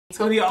It's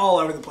gonna be all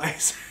over the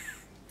place.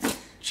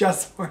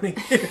 Just warning.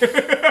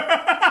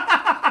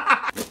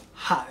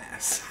 Hot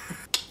mess.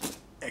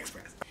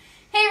 Express.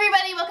 Hey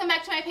everybody, welcome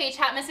back to my page,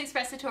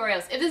 Hotmessexpress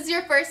Tutorials. If this is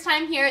your first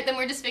time here, then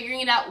we're just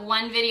figuring it out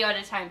one video at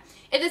a time.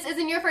 If this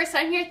isn't your first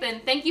time here,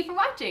 then thank you for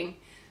watching.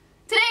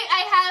 Today I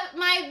have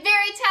my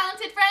very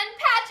talented friend,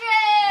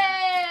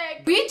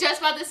 Patrick! We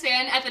just bought this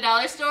fan at the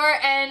dollar store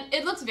and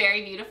it looks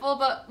very beautiful,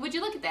 but would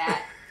you look at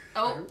that?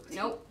 Oh,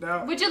 nope.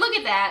 No. Would you look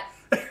at that?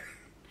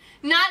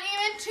 Not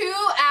even 2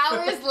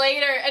 hours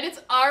later and it's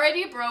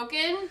already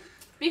broken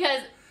because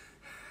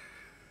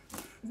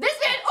this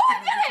fan, oh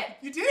I did it!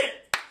 You did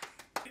it!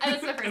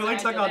 It only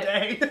took all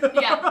day.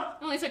 Yeah,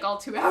 it only took all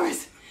 2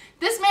 hours.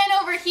 This man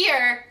over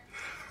here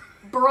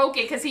broke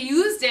it because he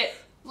used it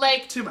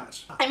like too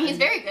much. I mean, he's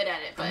very good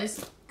at it, but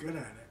he's good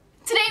at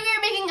it. Today we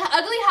are making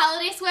ugly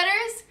holiday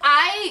sweaters.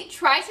 I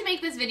tried to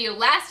make this video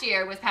last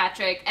year with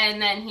Patrick, and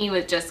then he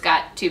just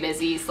got too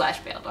busy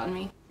 / bailed on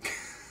me.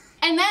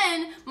 And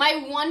then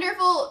my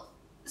wonderful,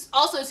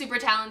 also super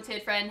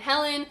talented friend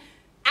Helen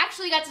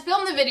actually got to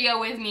film the video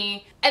with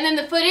me, and then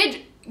the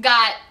footage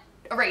got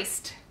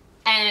erased,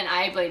 and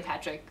I blame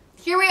Patrick.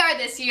 Here we are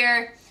this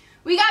year.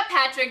 We got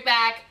Patrick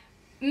back.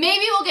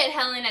 Maybe we'll get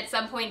Helen at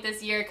some point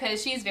this year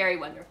because she's very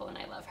wonderful and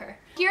I love her.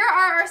 Here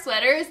are our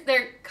sweaters.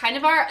 They're kind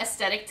of our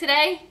aesthetic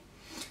today.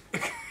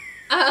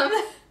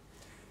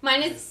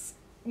 Mine is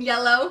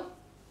yellow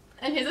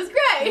and his is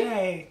gray.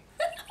 Yay.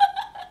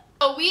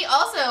 So we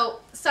also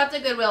stopped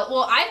at Goodwill.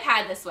 Well, I've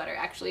had this sweater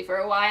actually for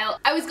a while.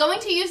 I was going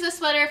to use this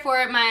sweater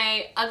for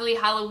my ugly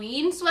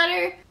Halloween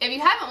sweater. If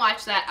you haven't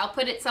watched that, I'll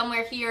put it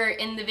somewhere here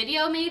in the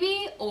video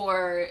maybe,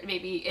 or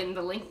maybe in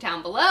the link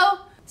down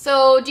below.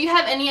 So, do you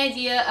have any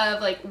idea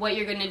of like what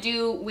you're gonna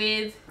do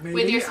with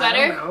your sweater?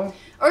 I don't know.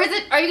 Or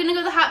are you gonna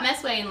go the hot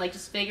mess way and like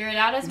just figure it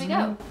out as we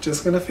go?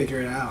 Just gonna figure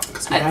it out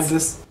because we had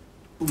this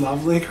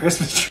lovely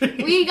Christmas tree.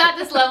 We got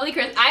this lovely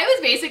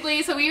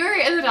Christmas. So we were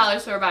in the dollar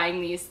store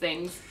buying these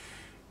things,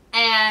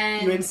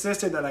 and you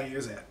insisted that I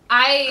use it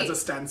as a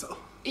stencil.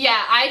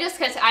 Yeah, I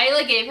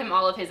like gave him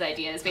all of his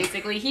ideas,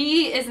 basically.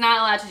 He is not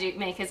allowed to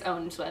make his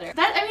own sweater.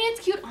 I mean,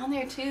 it's cute on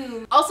there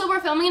too. Also, we're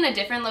filming in a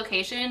different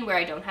location where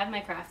I don't have my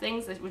craft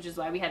things, which is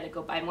why we had to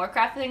go buy more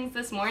craft things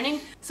this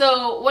morning.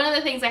 So one of the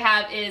things I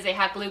have is a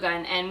hot glue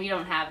gun, and we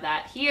don't have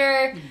that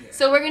here. Yeah.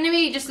 So we're gonna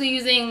be just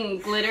using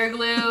glitter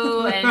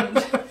glue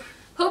and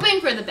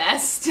hoping for the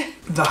best.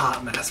 The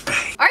hot mess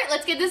bag. All right,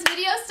 let's get this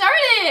video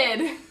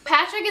started.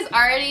 Patrick is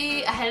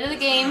already ahead of the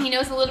game. He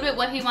knows a little bit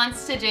what he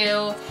wants to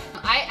do.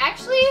 I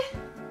actually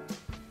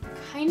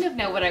kind of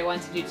know what I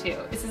want to do too.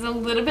 This is a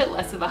little bit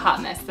less of a hot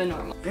mess than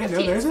normal. Yeah,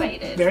 no,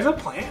 there's a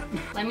plan.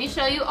 Let me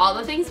show you all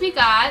the things we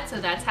got.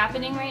 So that's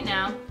happening right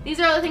now. These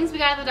are all the things we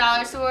got at the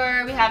dollar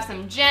store. We have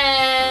some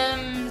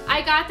gems.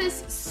 I got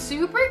this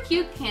super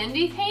cute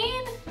candy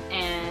cane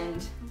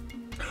and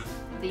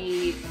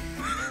the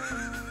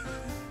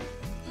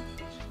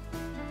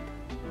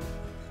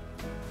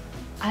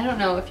I don't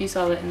know if you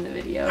saw that in the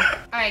video.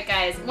 Alright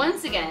guys,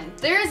 once again,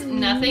 there's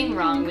nothing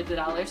wrong with the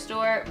dollar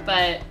store,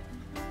 but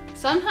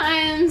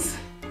sometimes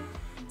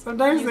you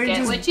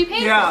get what you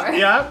pay for.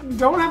 Yeah,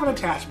 don't have an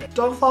attachment.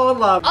 Don't fall in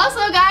love. Also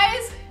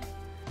guys,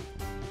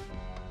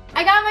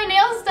 I got my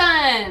nails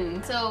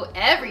done! So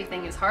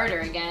everything is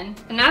harder again.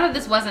 And now that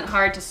this wasn't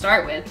hard to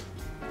start with.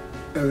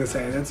 I was gonna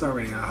say, that's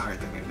already a hard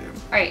thing to do.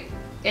 Alright,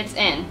 it's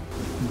in.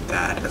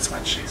 That is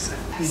what she said.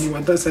 You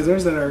want those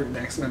scissors that are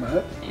next to my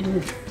butt?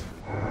 Yeah.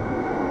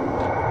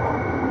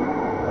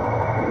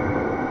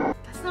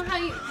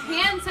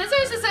 Hand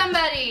scissors to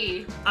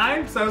somebody!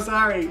 I'm so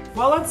sorry.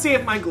 Well, let's see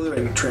if my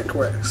gluing trick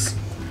works.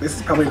 This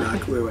is probably not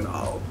glue at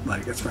all.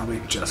 Like, it's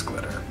probably just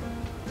glitter.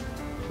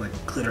 Like,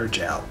 glitter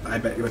gel. I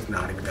bet you it's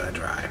not even gonna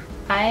dry.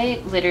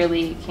 I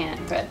literally can't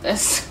thread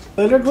this.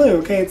 Glitter glue.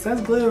 Okay, it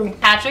says glue.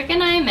 Patrick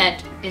and I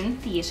met in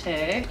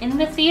theater. In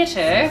the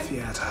theater.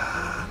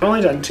 I've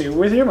only done 2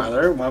 with your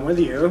mother, 1 with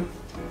you.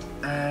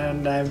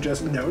 And I've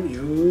just known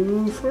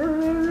you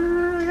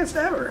for, I guess,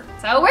 ever.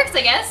 That's how it works,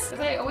 I guess.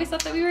 I always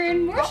thought that we were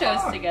in more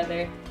shows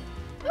together.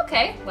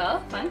 Okay, well,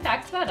 fun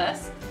facts about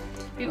us.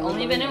 We've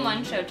only been in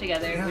 1 show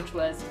together, which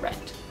was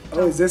Rent.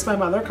 Oh, is this my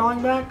mother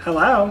calling back?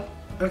 Hello?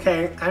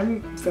 Okay,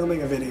 I'm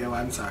filming a video,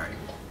 I'm sorry.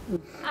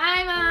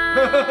 Hi,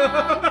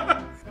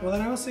 Mom! Well,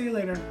 then I will see you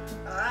later.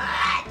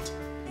 What?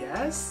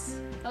 Yes?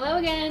 Hello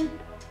again.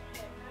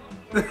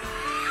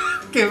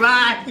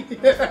 Goodbye.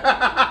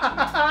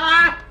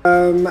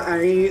 I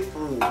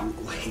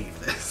hate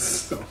this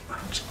so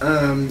much.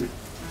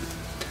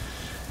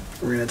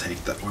 We're gonna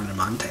take the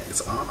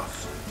ornamentes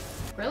off.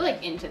 We're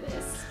like into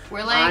this.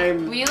 We're like,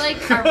 we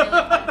like are really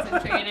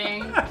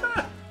concentrating.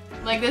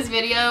 Like this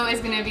video is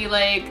gonna be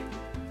like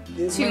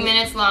 2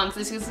 minutes long, so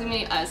this is gonna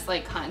be us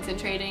like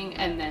concentrating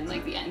and then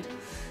like the end.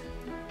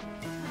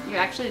 You're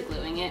actually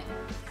gluing it.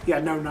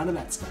 Yeah, no, none of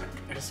that stuck.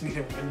 I just need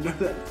to know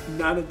that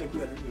none of the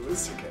glitter glue is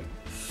sticking.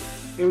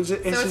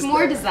 It's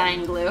more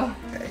design glue.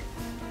 Okay.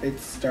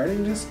 It's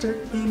starting to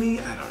stick, maybe?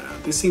 I don't know.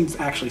 This seems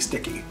actually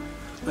sticky.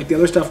 Like the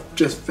other stuff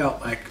just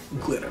felt like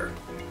glitter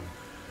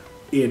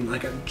in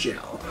like a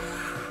gel.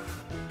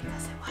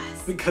 Yes, it was.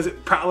 Because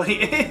it probably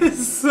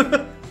is.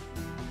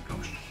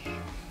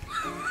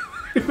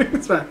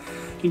 It's fine.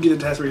 You can do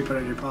the test where you put it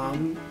on your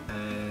palm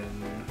and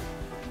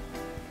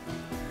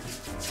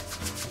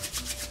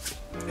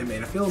it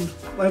made a film.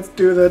 Let's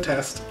do the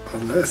test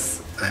on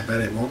this. I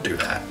bet it won't do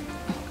that.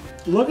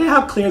 Look at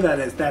how clear that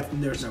is.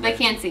 There's no way. They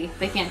can't see.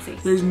 They can't see.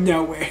 There's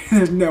no way.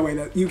 There's no way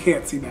that you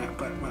can't see that,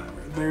 but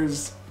whatever.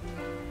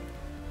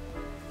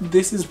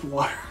 This is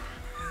water.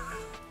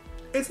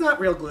 It's not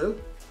real glue.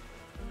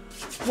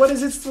 What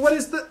is it?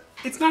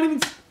 It's not even,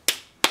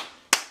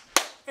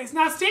 it's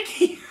not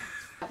sticky.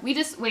 We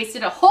just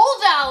wasted a whole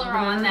 $1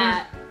 on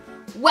that.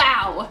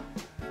 Wow.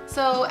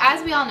 So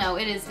as we all know,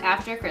 it is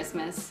after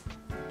Christmas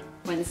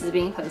when this is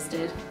being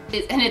posted.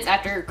 And it's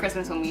after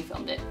Christmas when we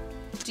filmed it.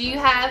 Do you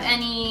have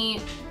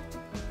any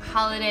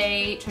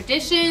holiday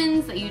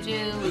traditions that you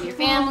do with your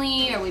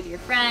family or with your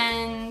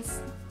friends?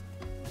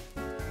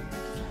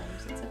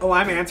 Oh,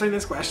 I'm answering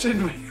this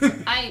question?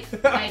 I'd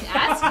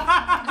ask you.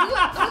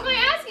 Who am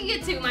I asking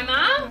it to? My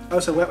mom? Oh,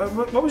 so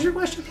what was your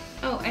question?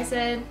 Oh, I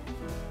said,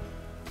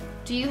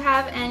 do you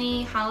have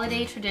any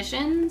holiday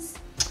traditions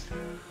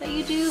that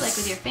you do, like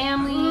with your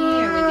family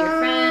or with your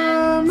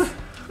friends?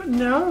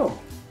 No,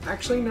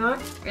 actually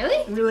not.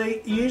 Really?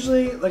 Really,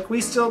 usually, like we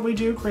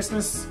do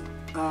Christmas,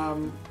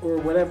 or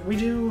whatever. We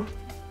do.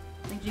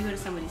 Like, do you go to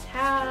somebody's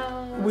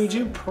house? We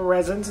do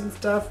presents and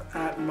stuff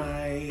at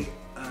my,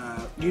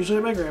 usually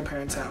at my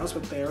grandparents' house,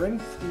 but they're in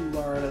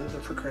Florida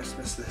for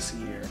Christmas this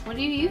year. What are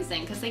you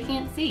using? Because they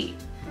can't see.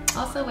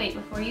 Also, wait,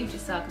 before you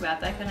just talk about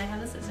that, can I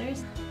have the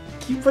scissors?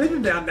 Keep putting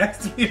them down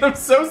next to me. I'm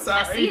so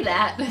sorry. I see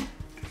that.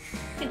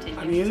 Continue.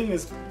 I'm using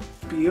this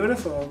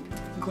beautiful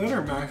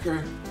glitter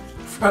marker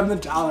from the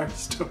dollar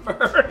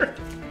store.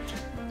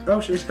 Oh,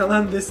 she was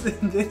telling this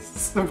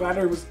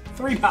sweater was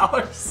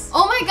 $3.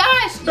 Oh my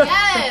gosh,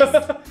 yes!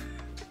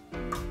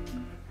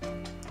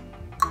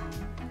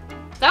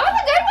 That was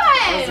a good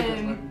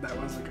one! That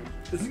was a good one.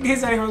 Just in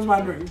case anyone's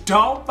wondering,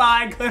 don't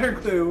buy glitter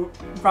glue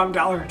from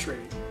Dollar Tree.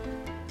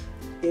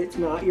 It's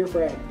not your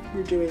friend.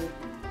 You're doing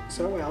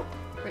so well.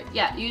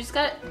 Yeah, you just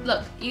gotta,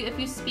 look, if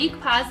you speak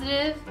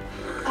positive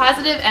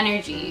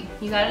energy,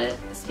 you gotta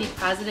speak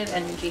positive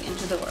energy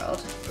into the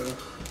world. Ugh.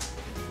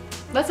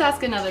 Let's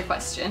ask another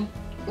question.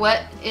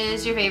 What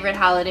is your favorite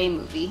holiday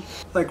movie?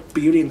 Like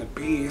Beauty and the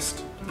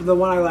Beast. The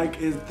one I like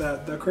is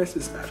the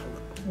Christmas special.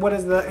 What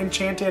is the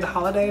Enchanted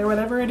Holiday or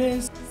whatever it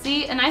is?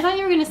 See, and I thought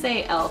you were gonna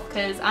say Elf,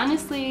 because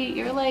honestly,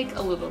 you're like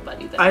a little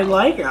buddy than I Elf.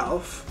 like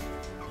Elf.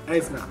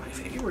 It's not my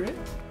favorite.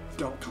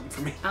 Don't come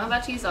for me. I'm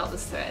about to use all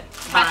this thread.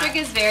 Patrick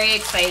is very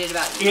excited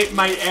about you. It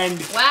might end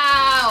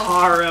Wow!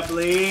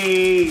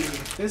 horribly.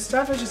 This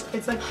stuff is just,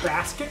 it's like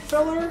basket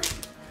filler.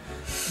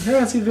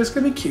 Yeah, see, this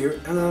could be cute.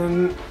 And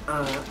then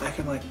I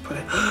can like put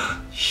it,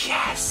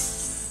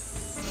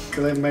 yes!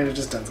 Because I might have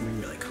just done something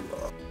really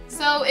cool.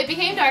 So it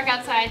became dark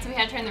outside, so we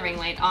had to turn the ring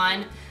light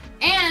on.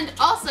 And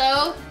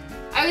also,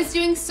 I was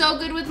doing so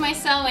good with my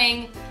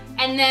sewing,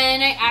 and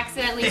then I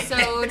accidentally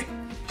sewed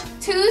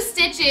 2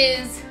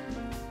 stitches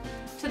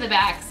to the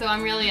back, so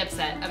I'm really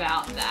upset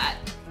about that.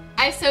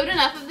 I've sewed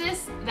enough of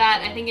this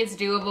that I think it's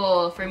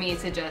doable for me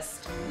to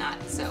just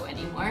not sew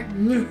anymore.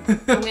 I'm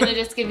gonna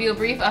just give you a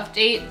brief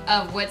update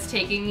of what's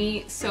taking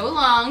me so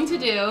long to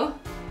do.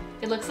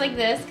 It looks like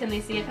this. Can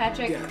they see it,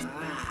 Patrick? Yeah.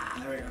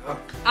 There we go.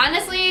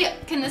 Honestly,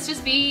 can this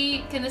just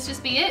be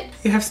it?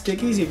 You have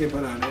stickies you can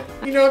put on it.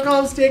 You know what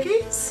call them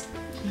stickies?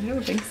 I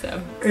don't think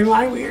so. Am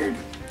I weird?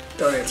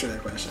 Don't answer that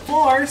question.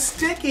 4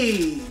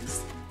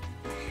 stickies.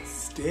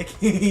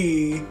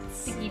 Stickies.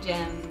 Sticky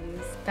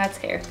gems. That's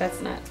hair.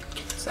 That's not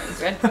sewing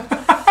thread.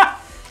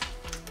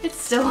 It's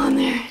still on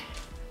there.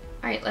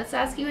 All right, let's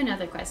ask you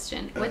another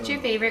question. What's your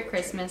favorite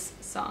Christmas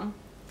song?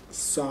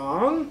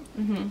 Song?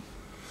 Mm-hmm.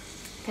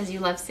 Because you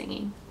love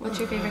singing. What's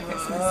your favorite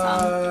Christmas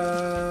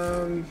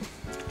song?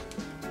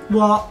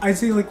 Well, I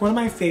think like one of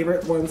my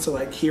favorite ones to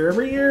like hear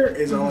every year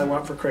is All I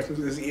Want for Christmas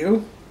Is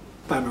You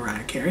by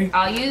Mariah Carey.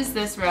 I'll use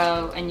this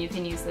row and you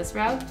can use this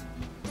row.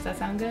 Does that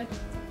sound good?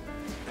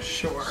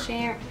 Sure.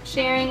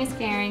 Sharing is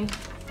caring.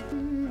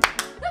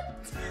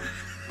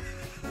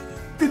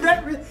 Did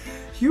that really?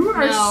 You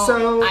are No,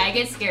 so... I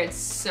get scared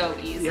so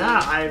easily. Yeah,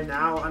 I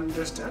now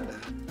understand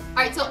that.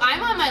 Alright, so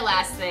I'm on my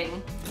last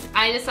thing.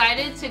 I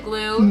decided to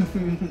glue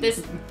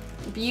this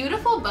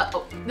beautiful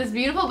bow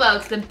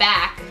to the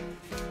back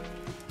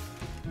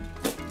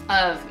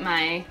of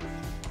my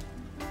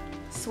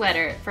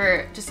sweater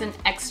for just an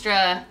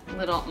extra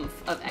little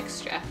oomph of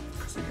extra.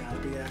 So you gotta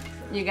be extra.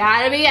 You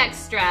gotta be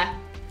extra.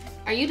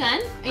 Are you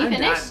done? Are you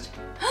finished?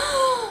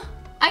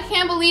 I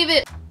can't believe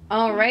it.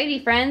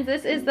 Alrighty, friends,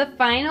 this is the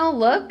final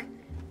look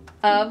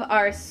of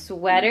our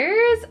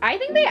sweaters. I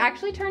think they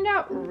actually turned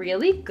out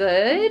really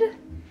good.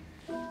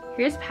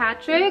 Here's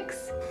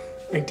Patrick's.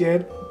 I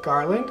did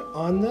garland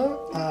on the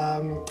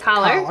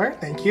Collar.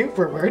 Thank you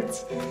for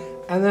words.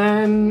 And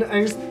then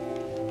I just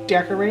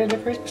decorated the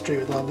Christmas tree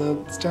with all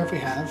the stuff we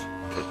have.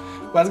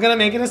 Was gonna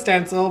make it a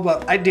stencil,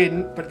 but I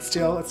didn't. But it's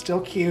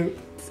still cute.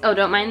 Oh,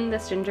 don't mind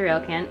this ginger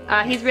ale can.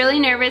 He's really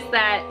nervous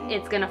that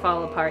it's gonna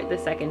fall apart the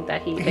second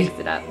that he picks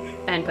it up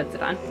and puts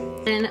it on.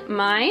 And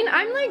mine,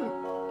 I'm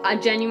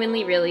like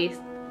genuinely really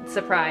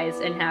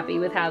surprised and happy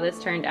with how this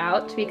turned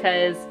out,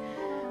 because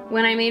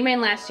when I made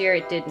mine last year,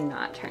 it did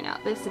not turn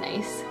out this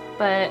nice.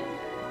 But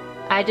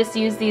I just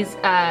used these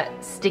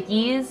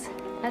stickies,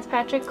 as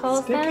Patrick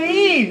calls them.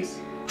 Stickies!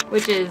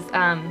 Which is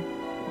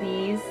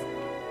these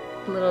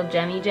little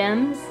gemmy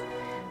gems.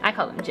 I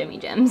call them Jimmy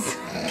Gems.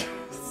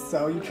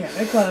 So you can't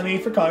make fun of me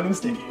for calling them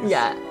stickies.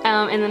 Yeah,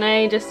 and then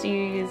I just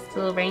used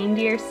little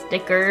reindeer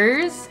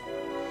stickers.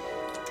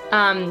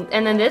 And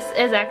then this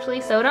is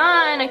actually sewed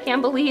on. I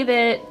can't believe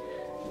it.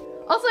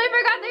 Also, I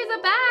forgot there's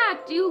a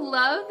back. Do you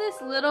love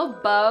this little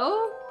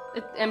bow?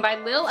 And by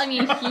little, I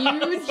mean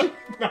huge.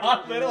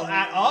 Not little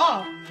at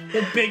all.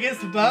 The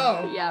biggest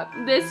bow. Yeah,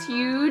 this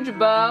huge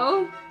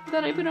bow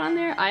that I put on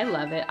there. I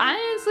love it.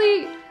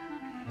 Honestly,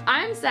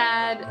 I'm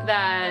sad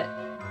that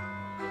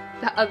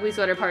the ugly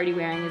sweater party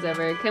wearing is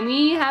over. Can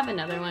we have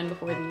another one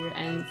before the year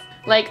ends?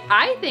 Like,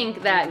 I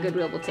think that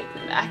Goodwill will take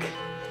them back.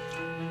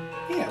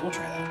 Yeah, we'll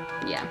try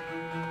that. Yeah.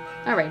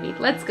 Alrighty,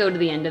 let's go to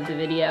the end of the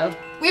video.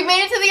 We've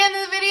made it to the end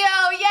of the video,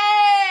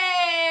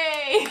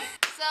 yay!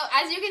 So,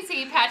 as you can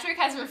see, Patrick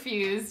has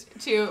refused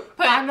to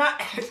put...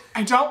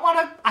 I don't want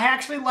to, I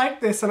actually like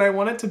this and I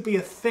want it to be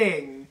a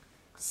thing.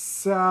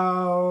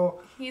 So...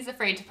 He's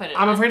afraid to put it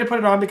on. I'm afraid to put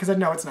it on because I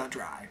know it's not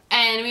dry.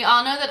 And we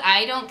all know that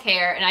I don't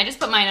care, and I just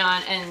put mine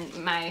on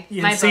and my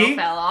bow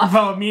fell off. The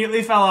bow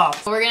immediately fell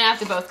off. We're gonna have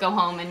to both go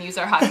home and use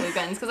our hot glue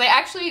guns, because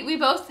we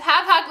both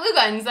have hot glue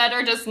guns that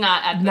are just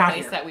not at the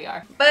place that we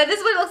are. But this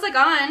is what it looks like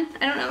on.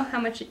 I don't know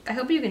how much, I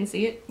hope you can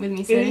see it with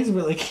me sitting. It is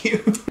really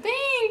cute.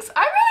 Thanks,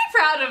 I'm really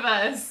proud of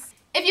us.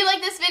 If you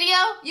like this video,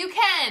 you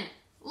can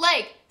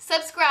like,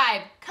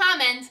 subscribe,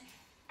 comment,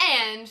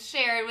 and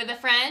share it with a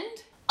friend.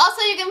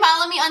 Also, you can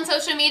follow me on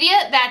social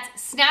media.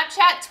 That's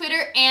Snapchat,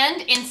 Twitter, and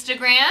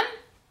Instagram.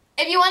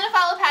 If you want to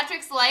follow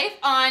Patrick's life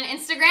on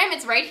Instagram,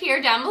 it's right here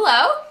down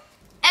below.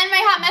 And my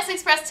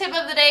Hotmessexpress tip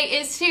of the day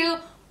is to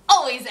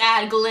always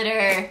add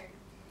glitter.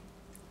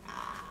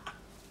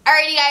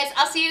 Alrighty guys,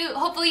 I'll see you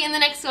hopefully in the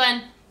next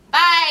one.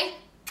 Bye!